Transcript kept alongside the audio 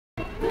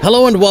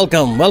Hello and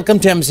welcome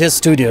to MCS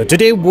Studio.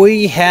 Today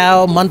we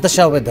have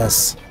Mantasha with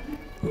us.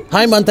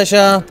 Hi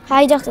Mantasha.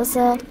 Hi Dr.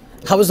 Sir.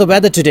 How is the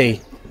weather today?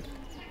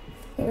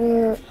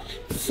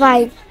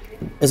 Fine.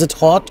 Is it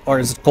hot or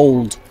is it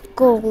cold?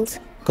 Cold.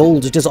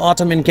 Cold. It is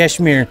autumn in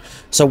Kashmir,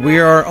 so we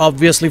are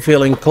obviously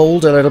feeling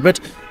cold a little bit,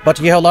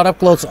 but you have a lot of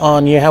clothes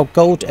on. You have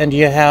coat and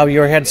you have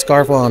your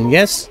headscarf on,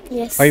 yes?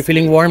 Yes. Are you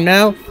feeling warm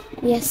now?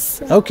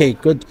 Yes. Okay,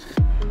 good.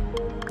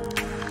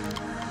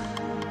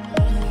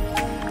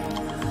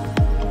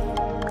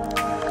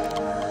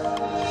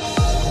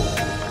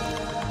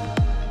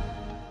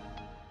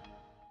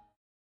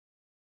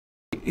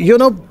 You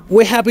know,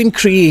 we have been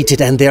created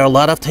and there are a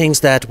lot of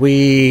things that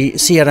we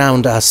see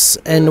around us,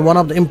 and one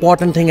of the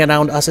important thing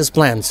around us is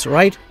plants,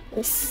 right?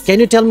 Yes. Can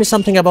you tell me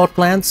something about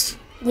plants?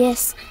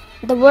 Yes.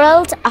 The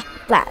world of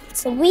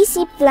plants. We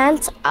see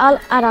plants all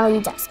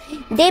around us.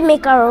 They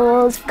make our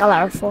world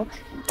colorful.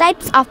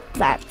 Types of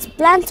plants.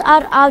 Plants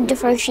are of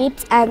different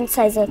shapes and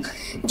sizes,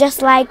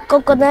 just like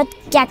coconut,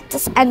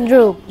 cactus, and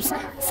rose.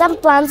 Some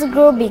plants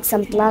grow big,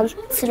 some plants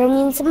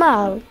remain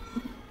small.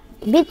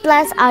 Big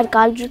plants are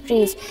called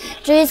trees.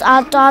 Trees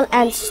are tall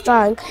and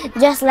strong,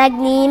 just like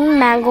neem,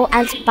 mango,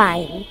 and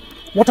pine.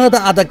 What are the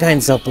other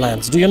kinds of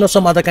plants? Do you know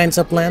some other kinds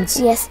of plants?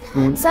 Yes,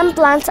 some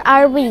plants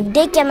are weak.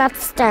 They cannot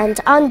stand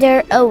on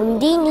their own.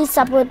 They need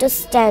support to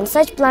stand.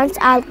 Such plants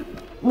are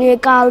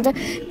called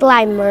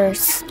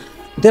climbers.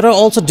 There are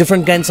also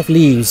different kinds of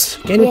leaves.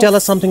 Can you tell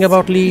us something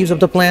about leaves of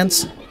the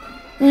plants?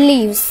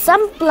 Leaves.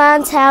 Some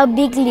plants have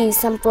big leaves.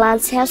 Some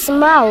plants have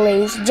small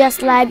leaves,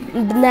 just like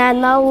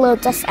banana,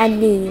 lotus,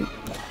 and neem.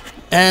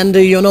 And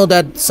you know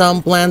that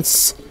some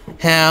plants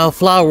have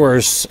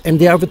flowers and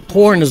they are with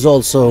thorns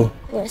also.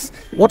 Yes.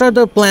 What are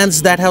the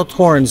plants that have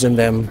thorns in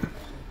them?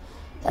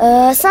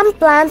 Some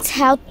plants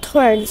have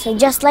thorns,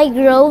 just like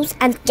rose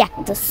and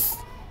cactus.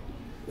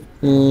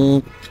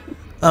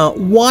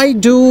 Why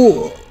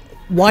do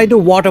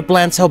water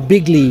plants have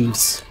big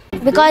leaves?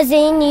 Because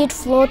they need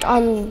float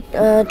on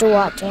to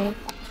water.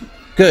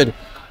 Good.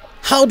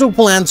 How do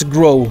plants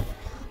grow?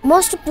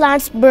 Most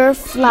plants bear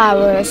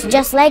flowers,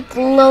 just like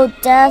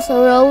lotus,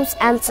 rose,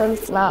 and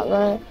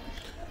sunflower.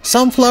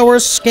 Some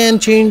flowers can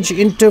change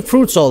into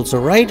fruits also,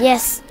 right?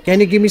 Yes. Can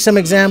you give me some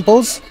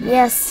examples?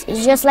 Yes,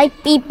 it's just like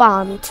pea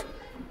pond.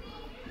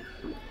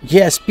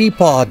 Yes, pea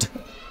pod.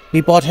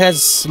 Pea pod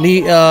has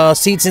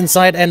seeds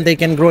inside and they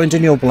can grow into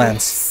new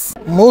plants.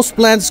 Most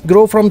plants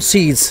grow from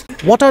seeds.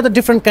 What are the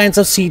different kinds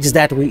of seeds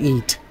that we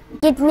eat?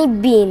 Kidney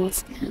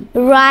beans,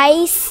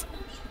 rice,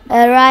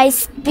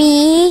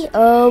 pea,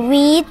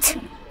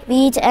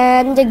 wheat,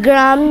 and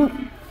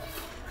gram.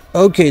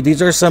 Okay,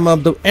 these are some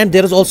of the, and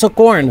there is also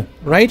corn,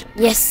 right?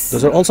 Yes.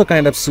 Those are also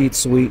kind of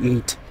seeds we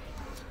eat.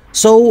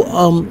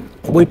 So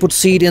we put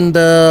seed in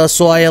the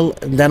soil,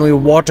 then we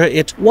water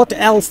it. What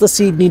else the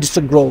seed needs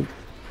to grow?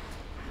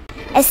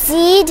 A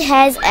seed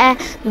has a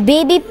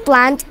baby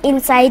plant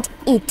inside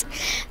it.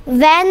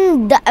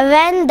 When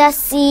the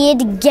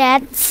seed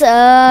gets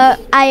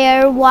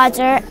air,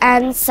 water,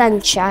 and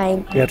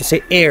sunshine. You have to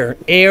say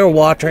air,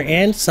 water,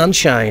 and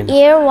sunshine.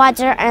 Air,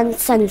 water, and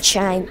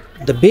sunshine.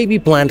 The baby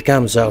plant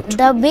comes out.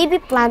 The baby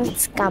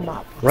plants come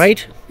up.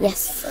 Right?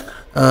 Yes.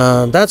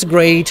 That's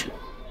great.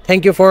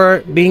 Thank you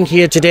for being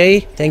here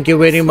today. Thank you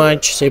very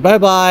much. Say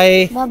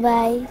bye-bye.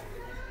 Bye-bye.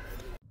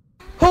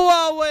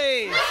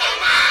 Huawei!